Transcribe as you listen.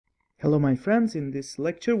Hello my friends, in this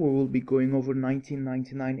lecture we will be going over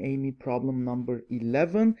 1999 AIME problem number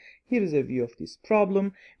 11. Here is a view of this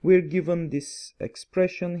problem. We're given this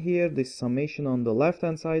expression here, this summation on the left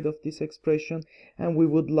hand side of this expression, and we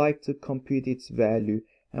would like to compute its value,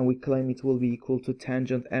 and we claim it will be equal to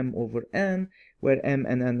tangent m over n, where m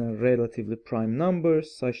and n are relatively prime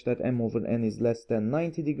numbers such that m over n is less than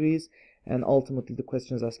 90 degrees, and ultimately the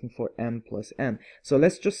question is asking for m plus n. So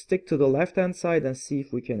let's just stick to the left hand side and see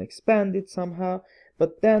if we can expand it somehow.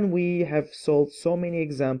 But then we have solved so many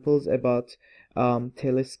examples about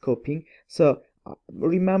telescoping. So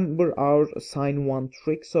remember our sine 1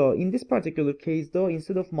 trick. So in this particular case though,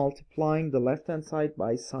 instead of multiplying the left hand side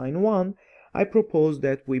by sine 1, I propose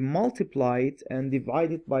that we multiply it and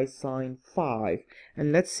divide it by sine 5,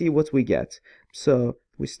 and let's see what we get. So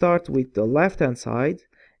we start with the left hand side,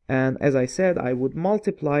 and as I said, I would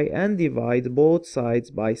multiply and divide both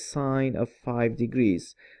sides by sine of 5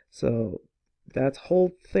 degrees. So that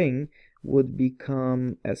whole thing would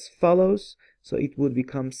become as follows. So it would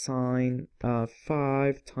become sine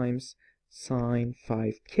 5 times sine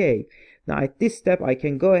 5k. Now at this step I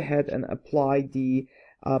can go ahead and apply the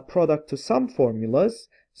product to sum formulas.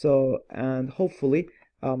 So, and hopefully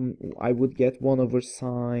I would get 1 over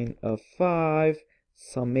sine of 5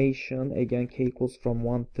 summation, again k equals from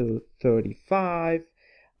 1 to 35.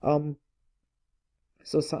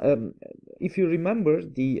 If you remember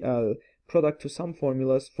the product to sum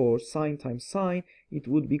formulas for sine times sine, it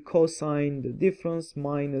would be cosine the difference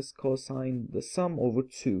minus cosine the sum over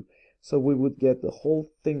 2. So we would get the whole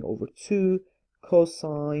thing over 2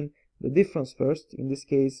 cosine the difference first. In this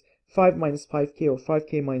case 5 minus 5k or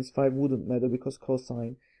 5k minus 5 wouldn't matter because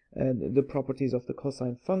cosine and the properties of the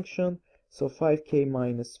cosine function. So 5k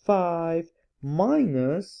minus 5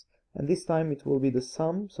 minus, and this time it will be the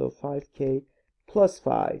sum, so 5k plus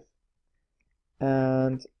 5.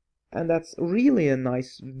 And that's really a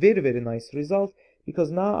nice, very nice result, because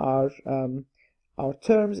now our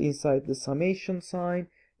terms inside the summation sign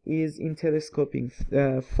is in telescoping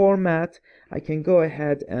format. I can go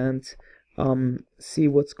ahead and see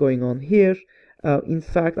what's going on here. In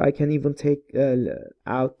fact, I can even take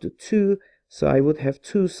out the 2, so I would have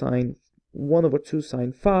 2 sine 1 over 2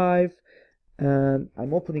 sine 5, and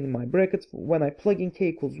I'm opening my brackets. When I plug in k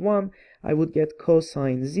equals 1, I would get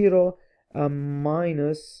cosine 0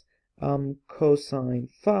 minus cosine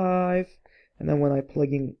 5, and then when I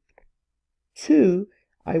plug in 2,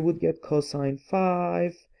 I would get cosine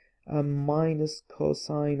 5 minus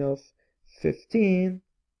cosine of 15.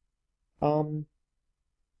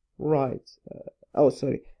 Right. Oh,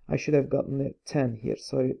 sorry. I should have gotten a 10 here.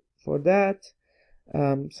 Sorry for that.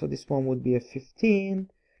 So this one would be a 15,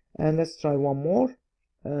 and let's try one more.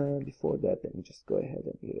 Before that, let me just go ahead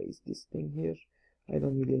and erase this thing here. I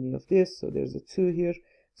don't need any of this, so there's a 2 here.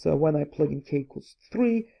 So when I plug in k equals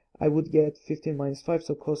 3, I would get 15 minus 5,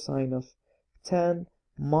 so cosine of 10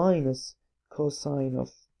 minus cosine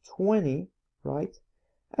of 20, right?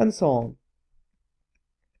 And so on.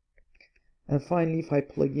 And finally, if I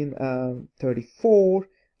plug in 34,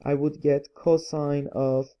 I would get cosine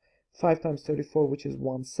of 5 times 34, which is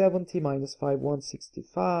 170, minus 5,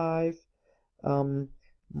 165,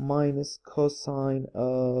 minus cosine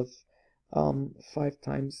of 5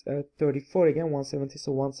 times 34, again 170,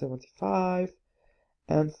 so 175.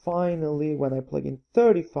 And finally, when I plug in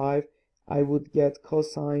 35, I would get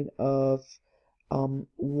cosine of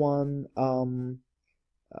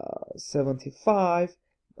 175,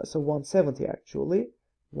 so 170 actually,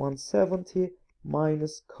 170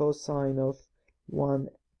 minus cosine of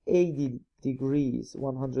 180 degrees,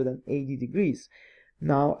 180 degrees.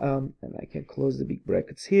 Now, and I can close the big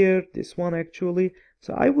brackets here, this one actually.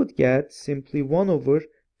 So I would get simply 1 over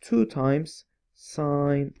 2 times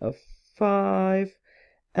sine of 5.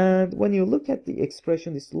 And when you look at the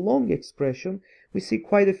expression, this long expression, we see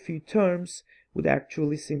quite a few terms would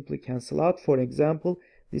actually simply cancel out. For example,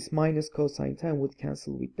 this minus cosine 10 would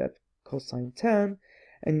cancel with that cosine 10.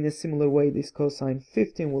 And in a similar way, this cosine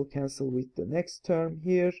 15 will cancel with the next term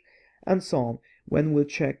here, and so on. When we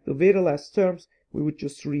check the very last terms, we would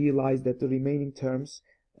just realize that the remaining terms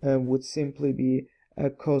would simply be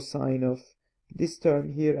a cosine of this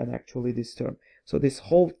term here and actually this term. So this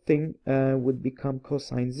whole thing would become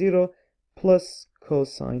cosine 0 plus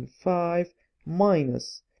cosine 5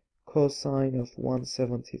 minus cosine of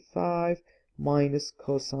 175 minus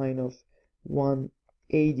cosine of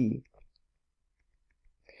 180.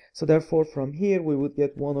 So therefore from here we would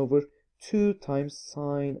get 1 over 2 times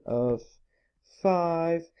sine of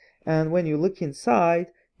 5, and when you look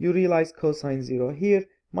inside you realize cosine 0 here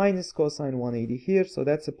minus cosine 180 here, so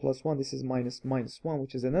that's a plus 1. This is minus 1,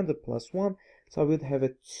 which is another plus 1. So I would have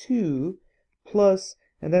a 2 plus,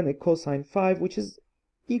 and then a cosine 5, which is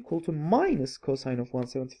equal to minus cosine of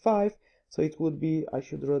 175. So it would be, I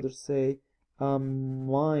should rather say,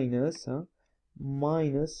 minus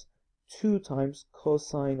 2 times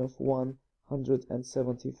cosine of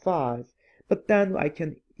 175. But then I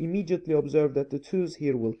can immediately observe that the 2's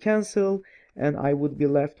here will cancel, and I would be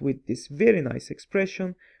left with this very nice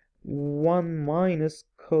expression, 1 minus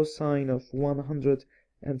cosine of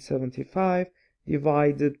 175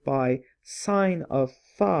 divided by sine of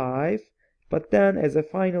 5. But then as a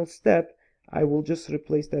final step, I will just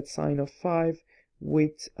replace that sine of 5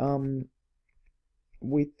 with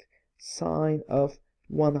sine of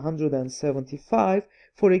 175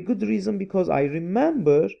 for a good reason, because I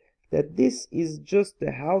remember that this is just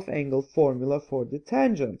the half angle formula for the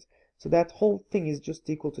tangent. So that whole thing is just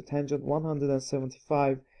equal to tangent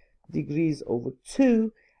 175 degrees over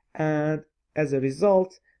 2, and as a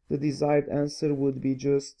result the desired answer would be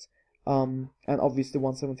just and obviously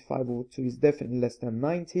 175 over 2 is definitely less than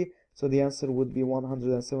 90, so the answer would be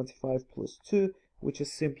 175 plus 2, which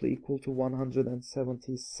is simply equal to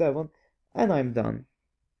 177, and I'm done.